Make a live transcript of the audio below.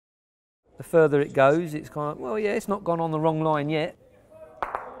the further it goes, it's kind of, well, yeah, it's not gone on the wrong line yet.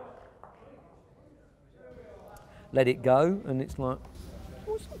 Let it go, and it's like,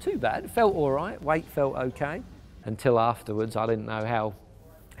 well, it's not too bad. It felt all right. Weight felt okay. Until afterwards, I didn't know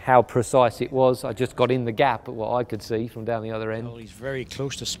how precise it was. I just got in the gap at what I could see from down the other end. Well, he's very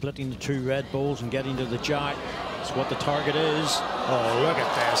close to splitting the two red balls and getting to the jack. That's what the target is. Oh, look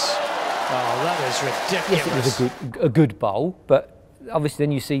at this. Oh, that is ridiculous. Yes, it was a good bowl, but obviously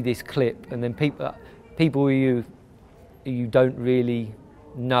then you see this clip, and then people you don't really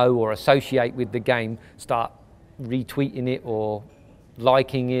know or associate with the game start retweeting it or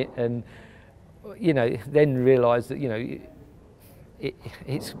liking it, and you know, then realise that, you know,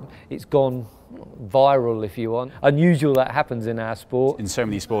 it's gone viral, if you want. Unusual that happens in our sport. In so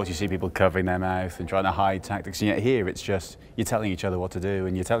many sports you see people covering their mouth and trying to hide tactics, and yet here it's just you're telling each other what to do,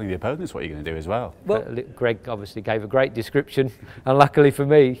 and you're telling the opponents what you're going to do as well. Well, Greg obviously gave a great description, and luckily for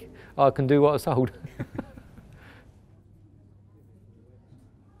me, I can do what I was told.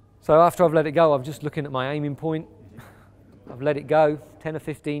 So after I've let it go, I'm just looking at my aiming point. I've let it go 10 or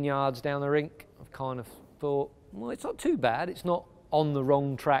 15 yards down the rink. I've kind of thought, well, it's not too bad. It's not on the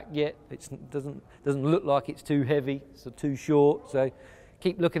wrong track yet. It doesn't look like it's too heavy, so too short. So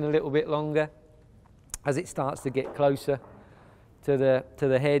keep looking a little bit longer. As it starts to get closer to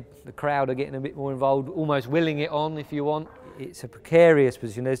the head, the crowd are getting a bit more involved, almost willing it on if you want. It's a precarious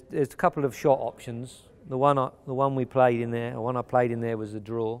position. There's a couple of shot options. The one we played in there, the one I played in there was a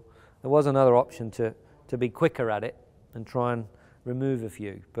draw. There was another option to be quicker at it and try and remove a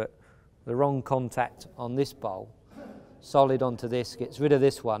few, but the wrong contact on this bowl, solid onto this, gets rid of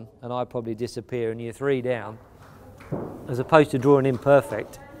this one, and I probably disappear and you're 3 down. As opposed to drawing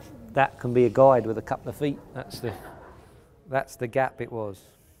imperfect, that can be a guide with a couple of feet. That's the gap it was.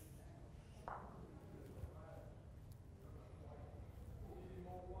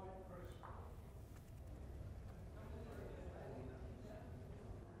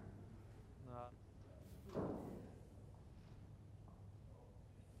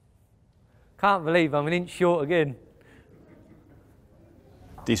 Can't believe I'm an inch short again.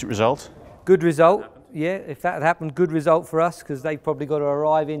 Decent result? Good result, yeah. If that had happened, good result for us, because they've probably got to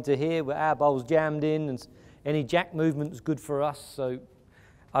arrive into here where our bowl's jammed in, and any jack movement was good for us, so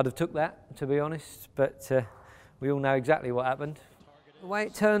I'd have took that, to be honest, but we all know exactly what happened. The way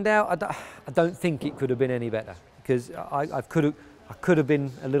it turned out, I don't think it could have been any better, because I could have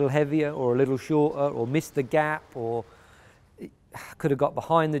been a little heavier or a little shorter or missed the gap, or could have got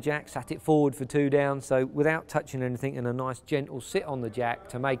behind the jack, sat it forward for 2 down, so without touching anything and a nice gentle sit on the jack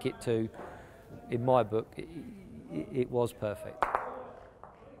to make it 2, in my book, it was perfect.